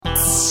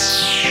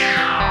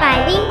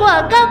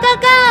Bilingual Go Go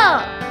Go！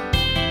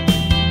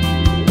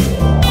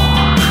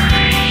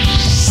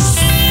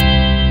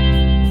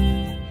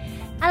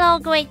 Hello，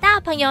 各位大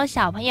朋友、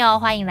小朋友，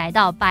欢迎来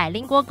到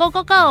Bilingual Go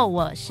Go Go！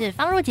 我是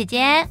方如姐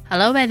姐。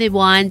Hello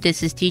everyone,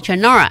 this is Teacher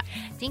Nora。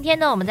今天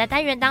呢，我们在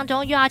单元当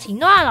中又要请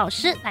Nora 老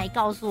师来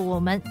告诉我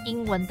们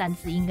英文单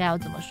字应该要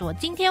怎么说。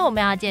今天我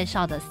们要介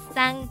绍的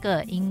3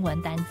个英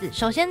文单字，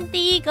首先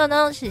第一个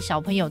呢是小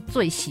朋友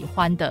最喜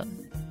欢的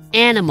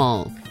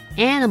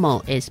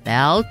Animal。Animal is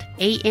spelled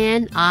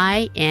A-N-I-M-A-L。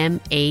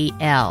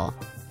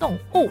动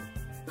物。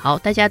好，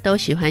大家都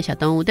喜欢小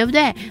动物，对不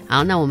对？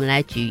好，那我们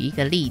来举一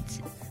个例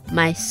子。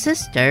My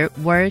sister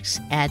works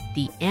at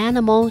the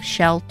animal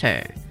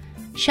shelter.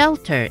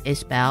 Shelter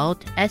is spelled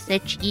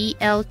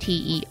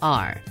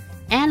S-H-E-L-T-E-R.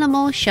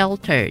 Animal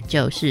shelter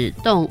就是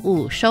动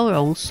物收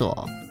容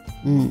所。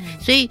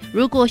所以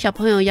如果小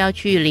朋友要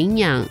去领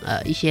养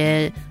一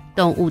些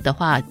动物的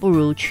话，不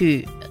如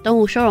去动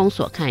物收容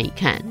所看一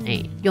看，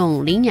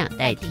用领养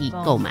代替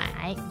购买。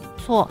没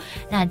错。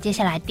那接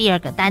下来第二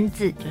个单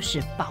字就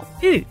是保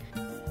育。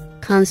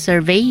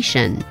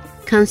Conservation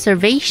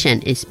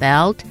is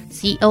spelled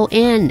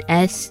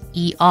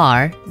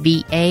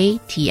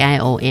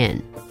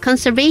C-O-N-S-E-R-V-A-T-I-O-N。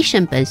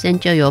 Conservation 本身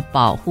就有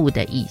保护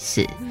的意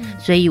思，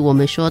所以我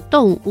们说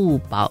动物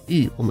保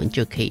育，我们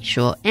就可以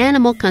说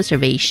animal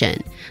conservation。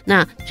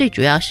 那最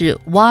主要是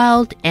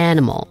wild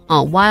animal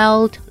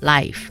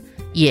wildlife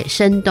野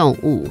生动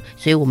物，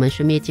所以我们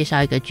顺便介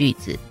绍一个句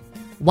子。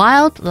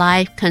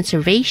 Wildlife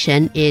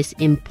conservation is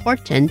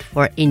important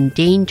for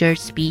endangered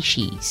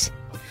species。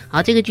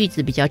 好，这个句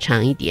子比较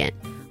长一点。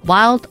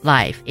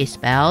 Wildlife is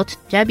spelled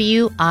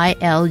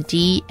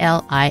W-I-L-D-L-I-F-E，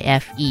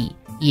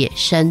 野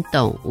生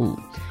动物。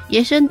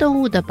野生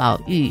动物的保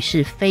育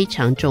是非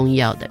常重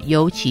要的，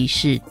尤其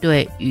是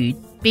对于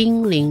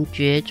濒临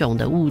绝种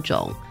的物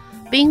种。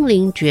濒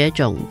临绝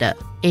种的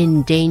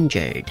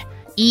endangered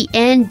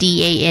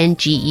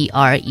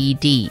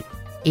E-N-D-A-N-G-E-R-E-D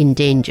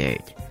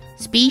endangered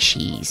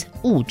species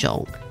物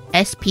种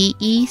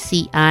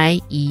S-P-E-C-I-E-S。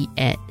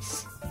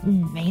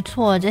 没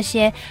错，这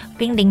些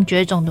濒临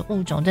绝种的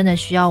物种真的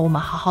需要我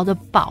们好好的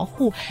保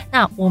护。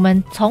那我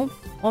们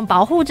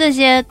保护这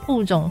些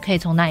物种可以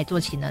从哪里做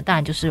起呢？当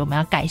然就是我们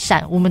要改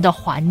善我们的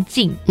环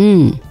境，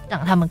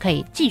让他们可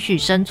以继续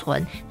生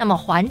存。那么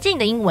环境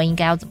的英文应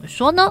该要怎么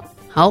说呢？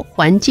好，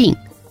环境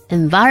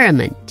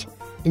Environment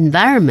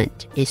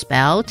is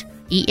spelled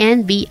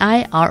E-N-V-I-R-O-N-M-E-N-T。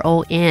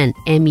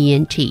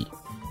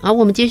 好，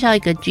我们介绍一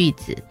个句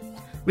子。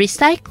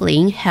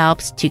 Recycling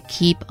helps to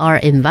keep our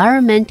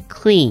environment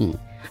clean。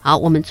 好，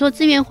我们做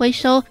资源回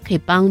收可以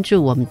帮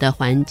助我们的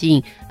环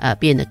境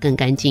变得更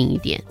干净一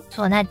点。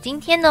错，那今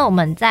天呢，我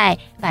们在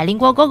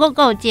Bilingual Go Go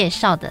Go 介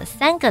绍的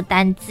3个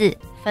单字，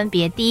分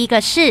别第一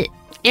个是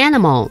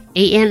Animal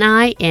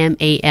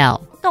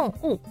A-N-I-M-A-L 动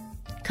物，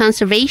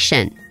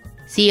 Conservation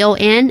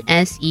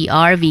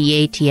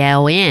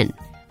C-O-N-S-E-R-V-A-T-I-O-N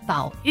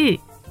保育，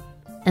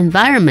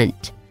 Environment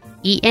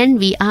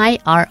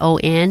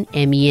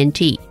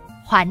E-N-V-I-R-O-N-M-E-N-T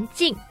环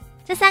境。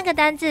这3个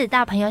单字，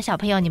大朋友小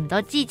朋友你们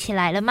都记起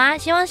来了吗？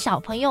希望小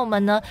朋友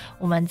们呢，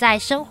我们在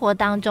生活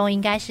当中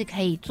应该是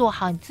可以做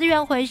好资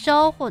源回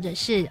收，或者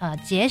是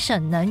节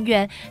省能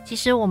源。其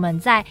实我们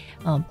在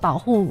保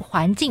护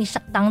环境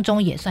上当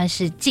中也算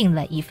是尽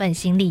了一份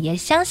心力，也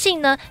相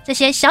信呢这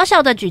些小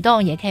小的举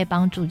动也可以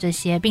帮助这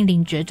些濒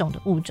临绝种的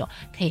物种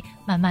可以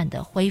慢慢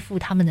的恢复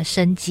他们的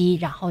生机，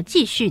然后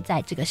继续在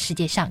这个世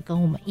界上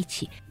跟我们一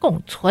起共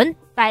存。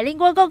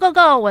Bilingual Go Go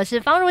Go， 我是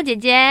方如姐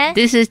姐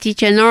This is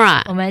Teacher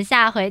Nora。 我们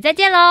下回再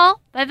见咯，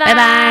拜拜拜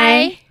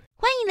拜。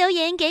欢迎留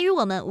言给予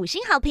我们5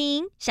星好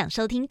评。想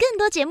收听更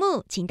多节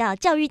目，请到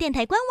教育电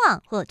台官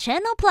网或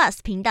Channel Plus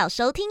频道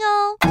收听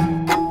哦。